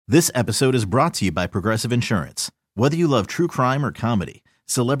This episode is brought to you by Progressive Insurance. Whether you love true crime or comedy,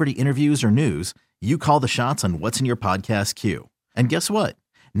 celebrity interviews or news, you call the shots on what's in your podcast queue. And guess what?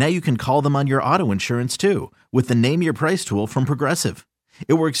 Now you can call them on your auto insurance too with the Name Your Price tool from Progressive.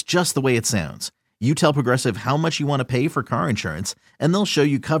 It works just the way it sounds. You tell Progressive how much you want to pay for car insurance, and they'll show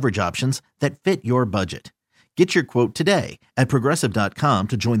you coverage options that fit your budget. Get your quote today at Progressive.com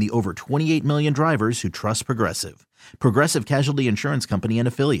to join the over 28 million drivers who trust Progressive. Progressive Casualty Insurance Company and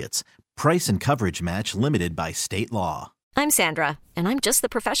Affiliates. Price and coverage match limited by state law. I'm Sandra, and I'm just the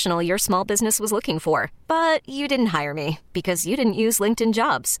professional your small business was looking for. But you didn't hire me because you didn't use LinkedIn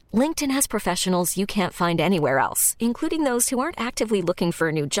Jobs. LinkedIn has professionals you can't find anywhere else, including those who aren't actively looking for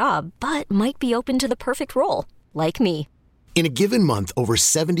a new job, but might be open to the perfect role, like me. In a given month, over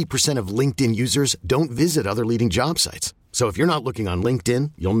 70% of LinkedIn users don't visit other leading job sites. So if you're not looking on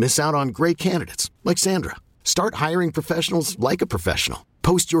LinkedIn, you'll miss out on great candidates like Sandra. Start hiring professionals like a professional.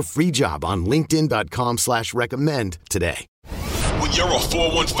 Post your free job on linkedin.com/recommend today. When you're a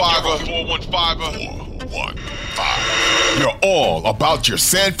 415er, you're all about your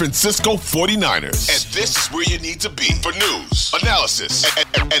San Francisco 49ers. And this is where you need to be for news, analysis,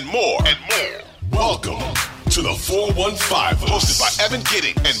 and more. Welcome to the 415, hosted by Evan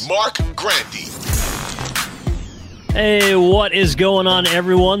Gidding and Mark Grandy. Hey, what is going on,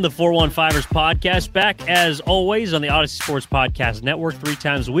 everyone? The 415ers podcast back, as always, on the Odyssey Sports Podcast Network 3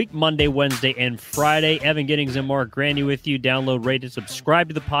 times a week, Monday, Wednesday, and Friday. Evan Giddings and Mark Grandy with you. Download, rate, and subscribe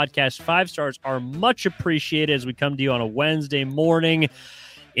to the podcast. 5 stars are much appreciated as we come to you on a Wednesday morning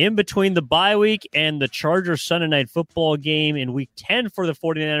in between the bye week and the Chargers Sunday Night Football game in Week 10 for the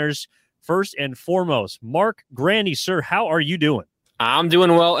 49ers. First and foremost, Mark Grandy, sir, how are you doing? I'm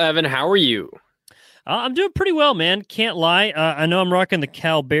doing well, Evan. How are you? I'm doing pretty well, man. Can't lie. I know I'm rocking the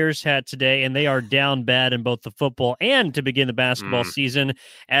Cal Bears hat today, and they are down bad in both the football and to begin the basketball season,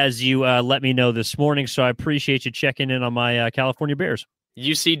 as you let me know this morning. So I appreciate you checking in on my California Bears.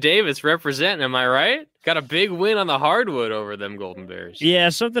 UC Davis representing, am I right? Got a big win on the hardwood over them Golden Bears. Yeah,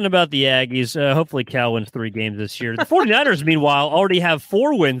 something about the Aggies. Hopefully Cal wins 3 games this year. The 49ers, meanwhile, already have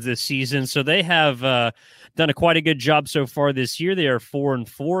 4 wins this season, so they have done quite a good job so far this year. They are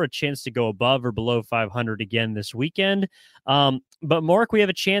 4-4, a chance to go above or below 500 again this weekend. But Mark, we have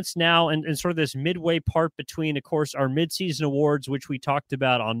a chance now in sort of this midway part between, of course, our midseason awards, which we talked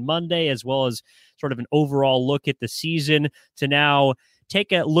about on Monday, as well as sort of an overall look at the season, to now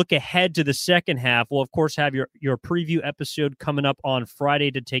take a look ahead to the second half. We'll, of course, have your preview episode coming up on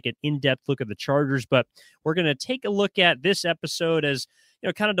Friday to take an in-depth look at the Chargers, but we're going to take a look at this episode as,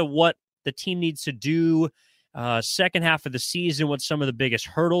 kind of to what the team needs to do second half of the season, what some of the biggest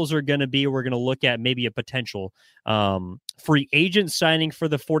hurdles are going to be. We're going to look at maybe a potential free agent signing for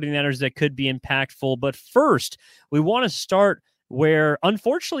the 49ers that could be impactful. But first, we want to start where,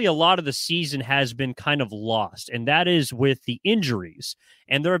 unfortunately, a lot of the season has been kind of lost, and that is with the injuries.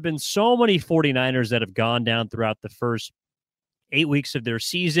 And there have been so many 49ers that have gone down throughout the first 8 weeks of their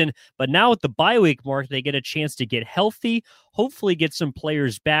season. But now with the bye week, Mark, they get a chance to get healthy, hopefully get some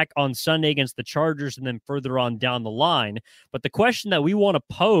players back on Sunday against the Chargers and then further on down the line. But the question that we want to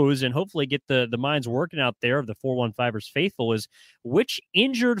pose and hopefully get the minds working out there of the 415ers faithful is, which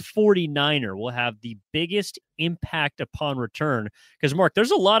injured 49er will have the biggest impact upon return? Because, Mark,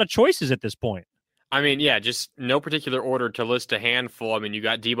 there's a lot of choices at this point. I mean, yeah, just no particular order to list a handful. I mean, you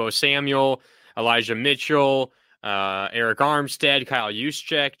got Deebo Samuel, Elijah Mitchell, Eric Armstead, Kyle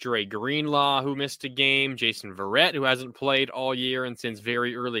Juszczyk, Dre Greenlaw, who missed a game, Jason Verrett, who hasn't played all year and since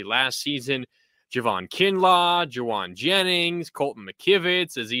very early last season, Javon Kinlaw, Juwan Jennings, Colton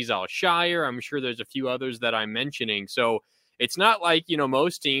McKivitz, Azeez Al-Shire. I'm sure there's a few others that I'm mentioning. So it's not like,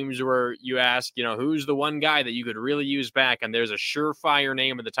 most teams where you ask, who's the one guy that you could really use back, and there's a surefire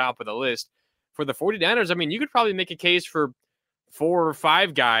name at the top of the list. For the 49ers, I mean, you could probably make a case for 4 or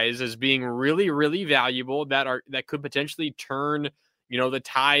 5 guys as being really, really valuable that could potentially turn, the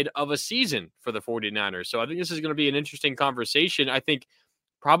tide of a season for the 49ers. So I think this is going to be an interesting conversation. I think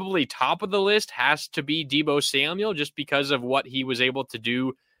probably top of the list has to be Deebo Samuel, just because of what he was able to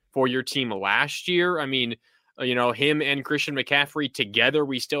do for your team last year. I mean, him and Christian McCaffrey together,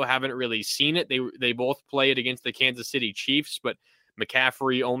 we still haven't really seen it. They both played against the Kansas City Chiefs, but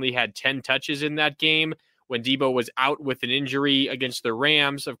McCaffrey only had 10 touches in that game. When Deebo was out with an injury against the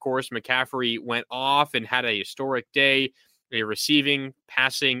Rams, of course, McCaffrey went off and had a historic day, a receiving,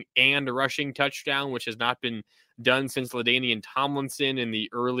 passing, and rushing touchdown, which has not been done since LaDainian Tomlinson in the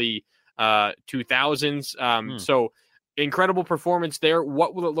early 2000s. So incredible performance there.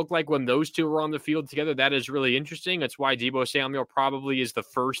 What will it look like when those two are on the field together? That is really interesting. That's why Deebo Samuel probably is the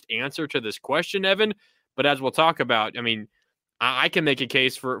first answer to this question, Evan. But as we'll talk about, I mean, I can make a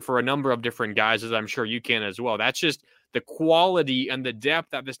case for a number of different guys, as I'm sure you can as well. That's just the quality and the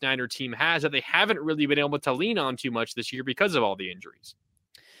depth that this Niner team has that they haven't really been able to lean on too much this year because of all the injuries.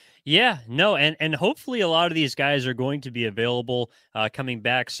 Yeah, no, and hopefully a lot of these guys are going to be available coming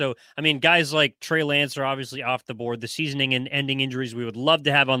back. So, I mean, guys like Trey Lance are obviously off the board. The seasoning and ending injuries we would love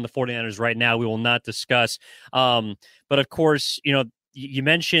to have on the 49ers right now, we will not discuss. But of course, you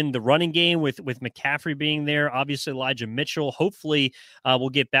mentioned the running game with McCaffrey being there. Obviously, Elijah Mitchell, hopefully, will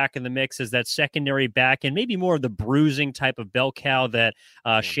get back in the mix as that secondary back and maybe more of the bruising type of bell cow that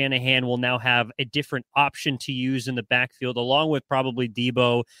Shanahan will now have a different option to use in the backfield, along with probably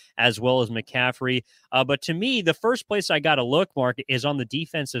Debo as well as McCaffrey. But to me, the first place I got to look, Mark, is on the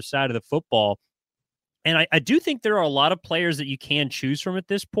defensive side of the football. And I do think there are a lot of players that you can choose from at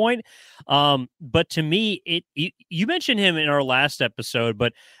this point. But to me, you mentioned him in our last episode,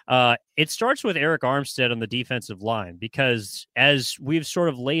 but it starts with Arik Armstead on the defensive line, because as we've sort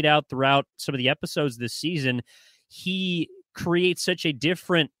of laid out throughout some of the episodes this season, he creates such a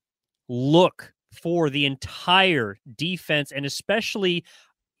different look for the entire defense, and especially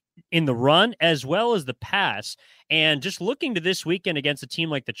in the run as well as the pass. And just looking to this weekend against a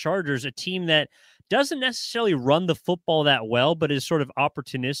team like the Chargers, a team that doesn't necessarily run the football that well, but is sort of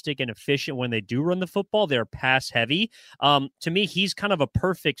opportunistic and efficient when they do run the football. They're pass heavy. To me, he's kind of a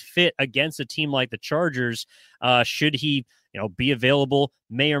perfect fit against a team like the Chargers. Should he, be available,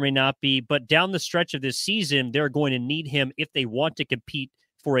 may or may not be, but down the stretch of this season, they're going to need him if they want to compete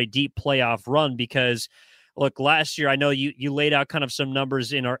for a deep playoff run, because look, last year, I know you laid out kind of some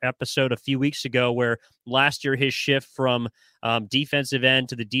numbers in our episode a few weeks ago where last year his shift from defensive end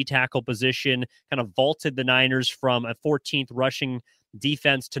to the D tackle position kind of vaulted the Niners from a 14th rushing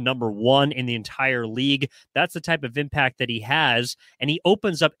defense to number 1 in the entire league. That's the type of impact that he has, and he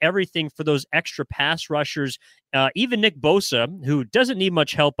opens up everything for those extra pass rushers. Even Nick Bosa, who doesn't need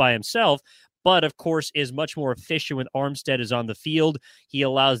much help by himself, but of course is much more efficient when Armstead is on the field. He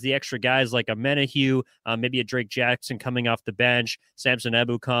allows the extra guys like a Menahue, maybe a Drake Jackson coming off the bench, Samson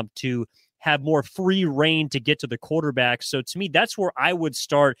Ebukam, to have more free reign to get to the quarterback. So to me, that's where I would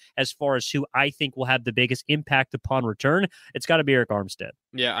start as far as who I think will have the biggest impact upon return. It's got to be Arik Armstead.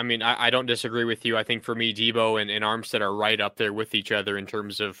 Yeah, I mean, I don't disagree with you. I think for me, Debo and Armstead are right up there with each other in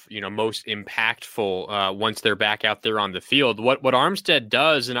terms of, most impactful once they're back out there on the field. What Armstead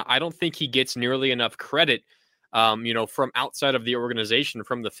does, and I don't think he gets nearly enough credit, from outside of the organization,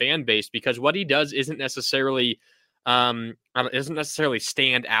 from the fan base, because what he does isn't necessarily stand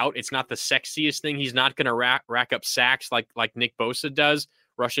out. It's not the sexiest thing. He's not going to rack up sacks like Nick Bosa does,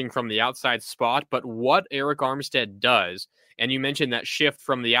 rushing from the outside spot. But what Arik Armstead does, and you mentioned that shift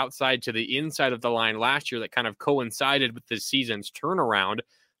from the outside to the inside of the line last year that kind of coincided with this season's turnaround.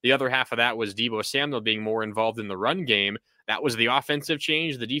 The other half of that was Debo Samuel being more involved in the run game. That was the offensive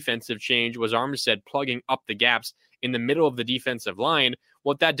change. The defensive change was Armstead plugging up the gaps in the middle of the defensive line.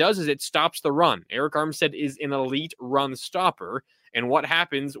 What that does is it stops the run. Arik Armstead is an elite run stopper. And what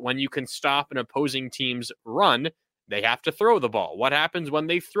happens when you can stop an opposing team's run? They have to throw the ball. What happens when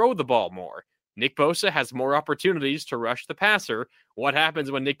they throw the ball more? Nick Bosa has more opportunities to rush the passer. What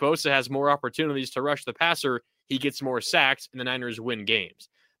happens when Nick Bosa has more opportunities to rush the passer? He gets more sacks, and the Niners win games.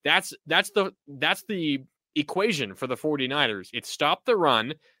 That's the equation for the 49ers. It stopped the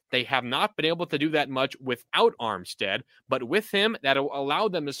run. They have not been able to do that much without Armstead, but with him, that'll allow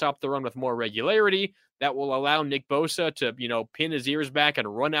them to stop the run with more regularity. That will allow Nick Bosa to, pin his ears back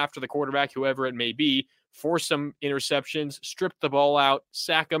and run after the quarterback, whoever it may be, force some interceptions, strip the ball out,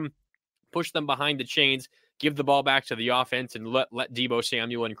 sack them, push them behind the chains, give the ball back to the offense, and let Debo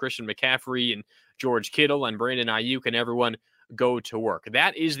Samuel and Christian McCaffrey and George Kittle and Brandon Ayuk and everyone go to work.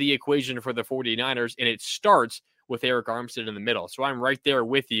 That is the equation for the 49ers, and it starts with Arik Armstead in the middle. So I'm right there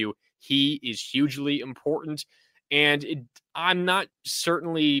with you. He is hugely important, and I'm not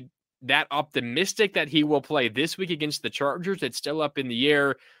certainly that optimistic that he will play this week against the Chargers. It's still up in the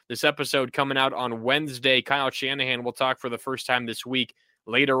air. This episode coming out on Wednesday. Kyle Shanahan will talk for the first time this week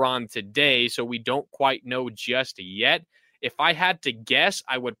later on today, so we don't quite know just yet. If I had to guess,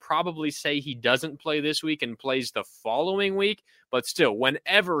 I would probably say he doesn't play this week and plays the following week. But still,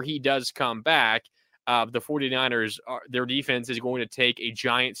 whenever he does come back, the 49ers, their defense is going to take a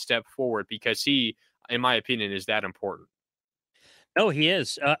giant step forward because he, in my opinion, is that important. Oh, he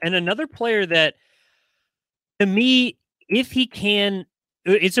is. And another player that, to me, if he can,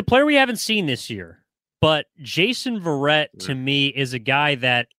 it's a player we haven't seen this year, but Jason Verrett, to me, is a guy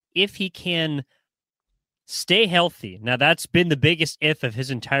that if he can stay healthy. Now, that's been the biggest if of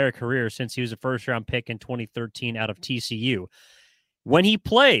his entire career since he was a first-round pick in 2013 out of TCU. When he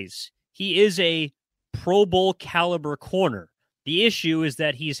plays, he is a Pro Bowl caliber corner. The issue is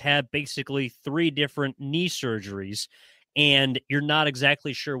that he's had basically 3 different knee surgeries, and you're not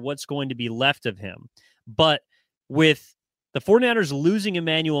exactly sure what's going to be left of him. But with the 49ers losing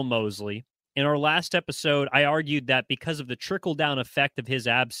Emmanuel Moseley, in our last episode, I argued that because of the trickle-down effect of his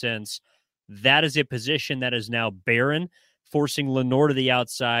absence, that is a position that is now barren, forcing Lenore to the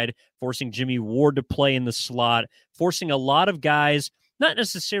outside, forcing Jimmy Ward to play in the slot, forcing a lot of guys not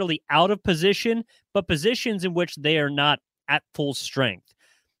necessarily out of position, but positions in which they are not at full strength.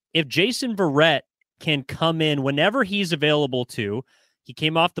 If Jason Verrett can come in whenever he's available to, he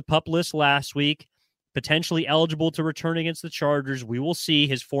came off the PUP list last week, potentially eligible to return against the Chargers. We will see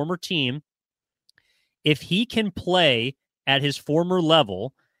his former team. If he can play at his former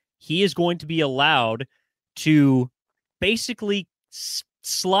level, he is going to be allowed to basically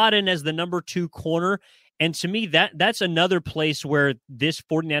slot in as the number 2 corner. And to me, that's another place where this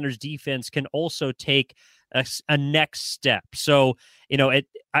 49ers defense can also take a next step. So,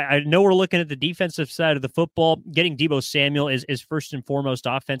 I know we're looking at the defensive side of the football. Getting Deebo Samuel is first and foremost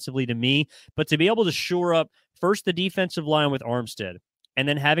offensively to me, but to be able to shore up first the defensive line with Armstead, and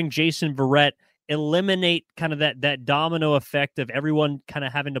then having Jason Verrett eliminate kind of that domino effect of everyone kind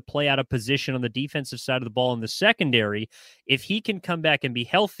of having to play out of position on the defensive side of the ball in the secondary. If he can come back and be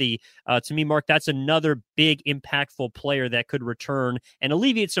healthy, to me, Mark, that's another big impactful player that could return and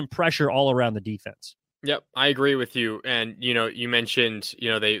alleviate some pressure all around the defense. Yep, I agree with you. And you mentioned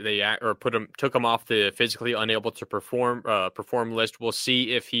they took him off the physically unable to perform list. We'll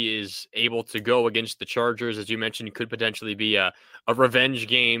see if he is able to go against the Chargers. As you mentioned, it could potentially be a revenge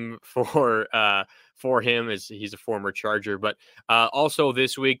game for him, as he's a former Charger. But also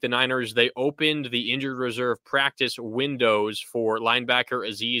this week, the Niners, they opened the injured reserve practice windows for linebacker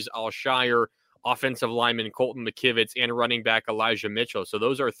Azeez Al-Shaair, offensive lineman Colton McKivitz, and running back Elijah Mitchell. So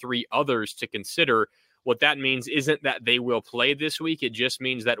those are 3 others to consider. What that means isn't that they will play this week. It just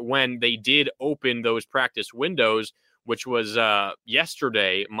means that when they did open those practice windows, which was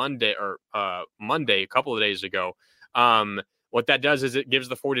Monday, a couple of days ago, what that does is it gives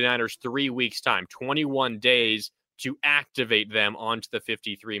the 49ers 3 weeks time, 21 days to activate them onto the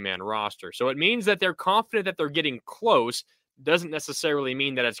 53-man roster. So it means that they're confident that they're getting close. Doesn't necessarily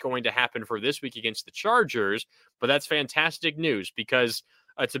mean that it's going to happen for this week against the Chargers, but that's fantastic news because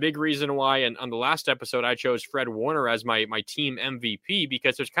it's a big reason why, and on the last episode, I chose Fred Warner as my team MVP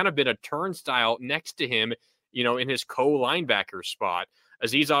because there's kind of been a turnstile next to him, in his co-linebacker spot.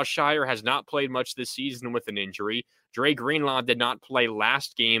 Azeez Al-Shaair has not played much this season with an injury. Dre Greenlaw did not play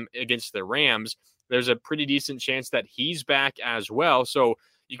last game against the Rams. There's a pretty decent chance that he's back as well. So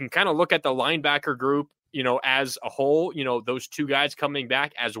you can kind of look at the linebacker group, as a whole, those 2 guys coming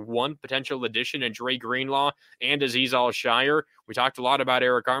back as one potential addition, and Dre Greenlaw and Azeez Al-Shaair. We talked a lot about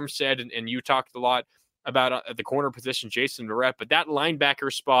Eric Armstead, and you talked a lot about the corner position, Jason Verrett, but that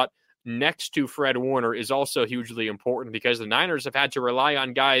linebacker spot next to Fred Warner is also hugely important because the Niners have had to rely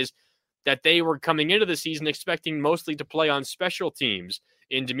on guys that they were coming into the season expecting mostly to play on special teams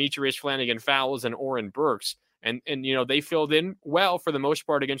in Demetrius Flanagan-Fowles and Oren Burks. And they filled in well for the most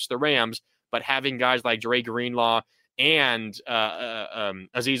part against the Rams, but having guys like Dre Greenlaw and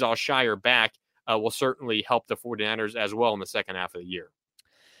Azeez Al-Shaair back will certainly help the 49ers as well in the second half of the year.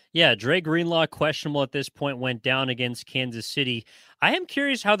 Yeah, Dre Greenlaw, questionable at this point, went down against Kansas City. I am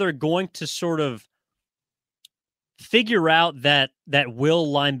curious how they're going to sort of figure out that will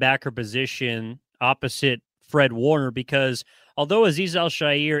linebacker position opposite Fred Warner, because although Azeez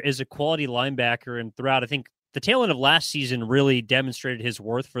Al-Shaair is a quality linebacker, and throughout, I think, the tail end of last season really demonstrated his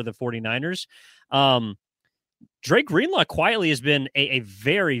worth for the 49ers, Dre Greenlaw quietly has been a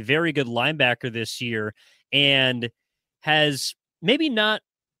very, very good linebacker this year and has maybe not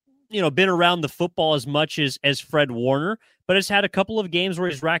been around the football as much as Fred Warner, but has had a couple of games where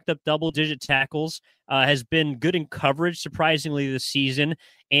he's racked up double-digit tackles, has been good in coverage, surprisingly, this season,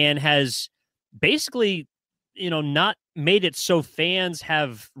 and has basically, not made it so fans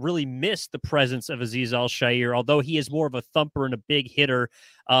have really missed the presence of Azeez Al-Shaair, although he is more of a thumper and a big hitter.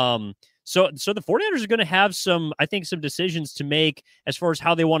 So the 49ers are going to have some decisions to make as far as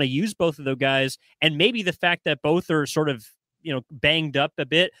how they want to use both of those guys, and maybe the fact that both are sort of, banged up a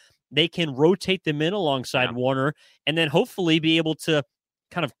bit, they can rotate them in alongside Warner, and then hopefully be able to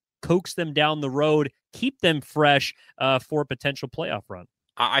kind of coax them down the road, keep them fresh for a potential playoff run.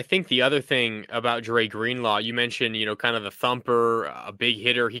 I think the other thing about Dre Greenlaw, you mentioned, kind of the thumper, a big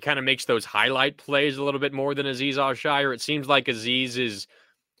hitter. He kind of makes those highlight plays a little bit more than Azeez Al-Shaair. It seems like Azeez is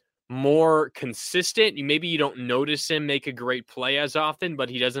more consistent. Maybe you don't notice him make a great play as often, but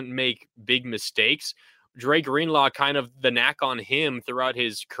he doesn't make big mistakes. Dre Greenlaw, kind of the knack on him throughout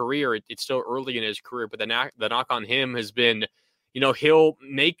his career, it's still early in his career, but the knock on him has been, he'll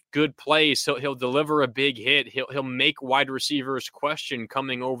make good plays. So he'll deliver a big hit. He'll make wide receivers question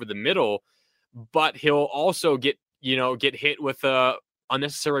coming over the middle, but he'll also get hit with a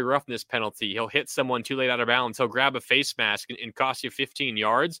unnecessary roughness penalty. He'll hit someone too late out of bounds. He'll grab a face mask and cost you 15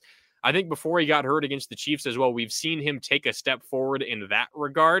 yards. I think before he got hurt against the Chiefs as well, we've seen him take a step forward in that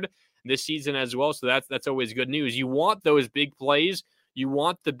regard this season as well. So that's always good news. You want those big plays. You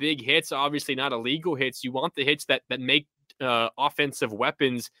want the big hits, obviously not illegal hits. You want the hits that make offensive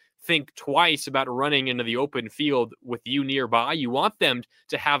weapons think twice about running into the open field with you nearby. You want them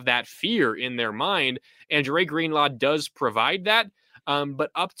to have that fear in their mind. And Dre Greenlaw does provide that.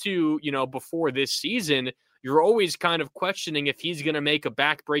 But up to, before this season, you're always kind of questioning if he's going to make a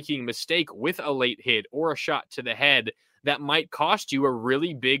back-breaking mistake with a late hit or a shot to the head that might cost you a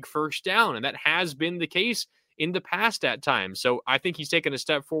really big first down. And that has been the case in the past at times. So I think he's taken a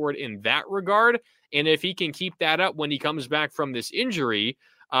step forward in that regard. And if he can keep that up when he comes back from this injury,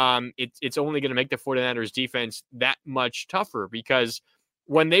 it's only going to make the 49ers defense that much tougher, because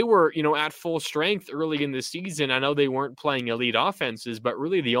when they were, at full strength early in the season, I know they weren't playing elite offenses, but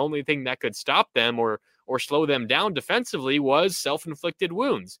really the only thing that could stop them or slow them down defensively was self-inflicted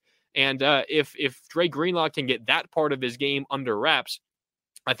wounds. And if Dre Greenlaw can get that part of his game under wraps,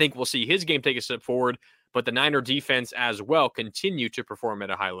 I think we'll see his game take a step forward, but the Niner defense as well continue to perform at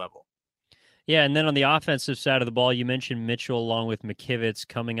a high level. Yeah, and then on the offensive side of the ball, you mentioned Mitchell along with McKivitz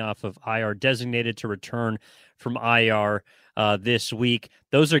coming off of IR, designated to return from IR this week.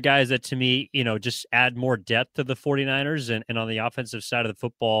 Those are guys that, to me, just add more depth to the 49ers. And on the offensive side of the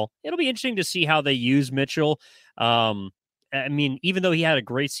football, it'll be interesting to see how they use Mitchell. Even though he had a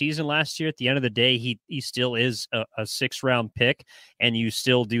great season last year, at the end of the day, he still is a sixth-round pick, and you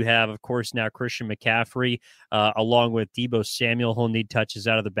still do have, of course, now Christian McCaffrey, along with Deebo Samuel, who'll need touches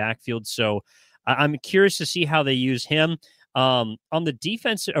out of the backfield. So I'm curious to see how they use him. On the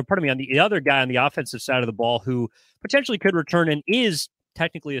defense, on the other guy on the offensive side of the ball who potentially could return and is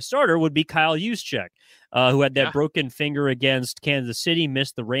technically a starter would be Kyle Juszczyk, who had that broken finger against Kansas City,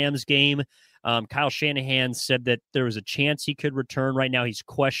 missed the Rams game. Kyle Shanahan said that there was a chance he could return. Right now, he's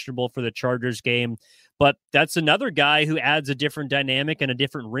questionable for the Chargers game. But that's another guy who adds a different dynamic and a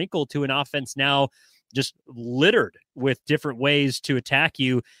different wrinkle to an offense now just littered with different ways to attack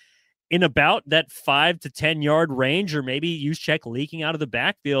you in about that 5 to 10 yard range, or maybe Juszczyk leaking out of the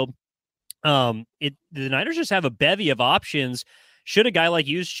backfield. The Niners just have a bevy of options should a guy like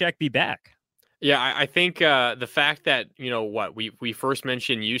Juszczyk be back. Yeah, I think the fact that, we first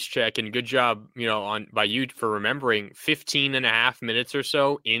mentioned Juszczyk, and good job, by you for remembering 15 and a half minutes or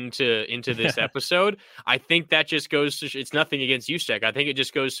so into this episode. I think that just goes to, it's nothing against Juszczyk. I think it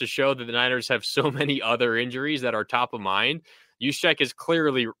just goes to show that the Niners have so many other injuries that are top of mind. Juszczyk is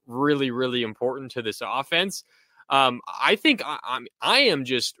clearly really, really important to this offense. I think I am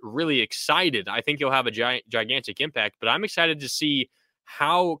just really excited. I think he'll have a gigantic impact, but I'm excited to see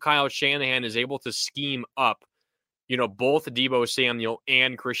how Kyle Shanahan is able to scheme up, both Deebo Samuel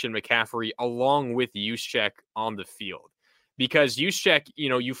and Christian McCaffrey along with Juszczyk on the field. Because Juszczyk,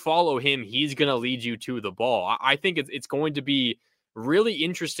 you follow him, he's going to lead you to the ball. I think it's going to be really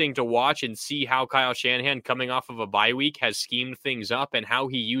interesting to watch and see how Kyle Shanahan, coming off of a bye week, has schemed things up and how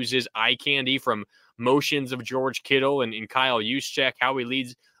he uses eye candy from motions of George Kittle and Kyle Juszczyk, how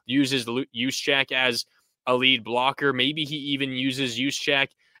he uses Juszczyk as a lead blocker. Maybe he even uses Juszczyk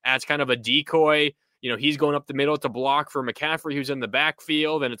as kind of a decoy. He's going up the middle to block for McCaffrey, who's in the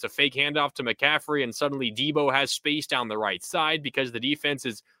backfield, and it's a fake handoff to McCaffrey, and suddenly Deebo has space down the right side because the defense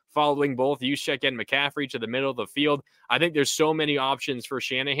is following both Juszczyk and McCaffrey to the middle of the field. I think there's so many options for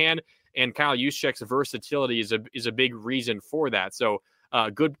Shanahan, and Kyle Juszczyk's versatility is a big reason for that. So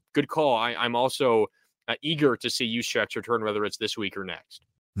good call. I'm also eager to see Juszczyk's return, whether it's this week or next.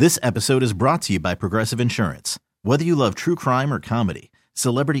 This episode is brought to you by Progressive Insurance. Whether you love true crime or comedy,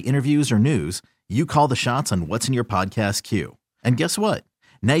 celebrity interviews or news, you call the shots on what's in your podcast queue. And guess what?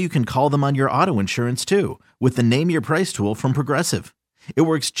 Now you can call them on your auto insurance too with the Name Your Price tool from Progressive. It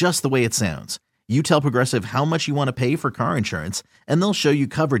works just the way it sounds. You tell Progressive how much you want to pay for car insurance, and they'll show you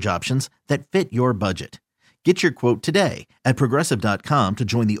coverage options that fit your budget. Get your quote today at Progressive.com to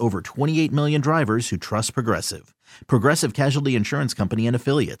join the over 28 million drivers who trust Progressive. Progressive Casualty Insurance Company and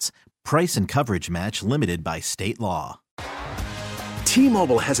Affiliates. Price and coverage match limited by state law.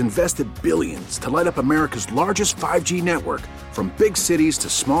 T-Mobile has invested billions to light up America's largest 5G network, from big cities to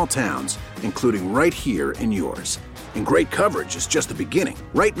small towns, including right here in yours. And great coverage is just the beginning.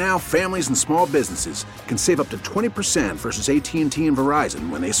 Right now, families and small businesses can save up to 20% versus AT&T and Verizon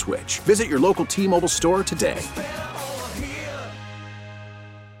when they switch. Visit your local T-Mobile store today.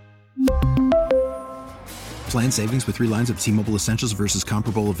 Plan savings with 3 lines of T-Mobile Essentials versus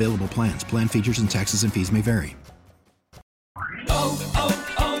comparable available plans. Plan features and taxes and fees may vary.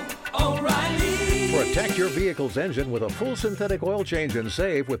 Protect your vehicle's engine with a full synthetic oil change and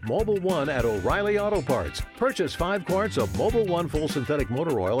save with Mobil 1 at O'Reilly Auto Parts. Purchase 5 quarts of Mobil 1 full synthetic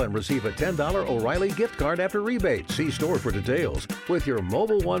motor oil and receive a $10 O'Reilly gift card after rebate. See store for details. With your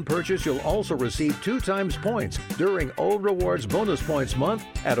Mobil 1 purchase, you'll also receive 2 times points during O Rewards Bonus Points Month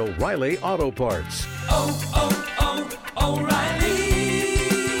at O'Reilly Auto Parts. O'Reilly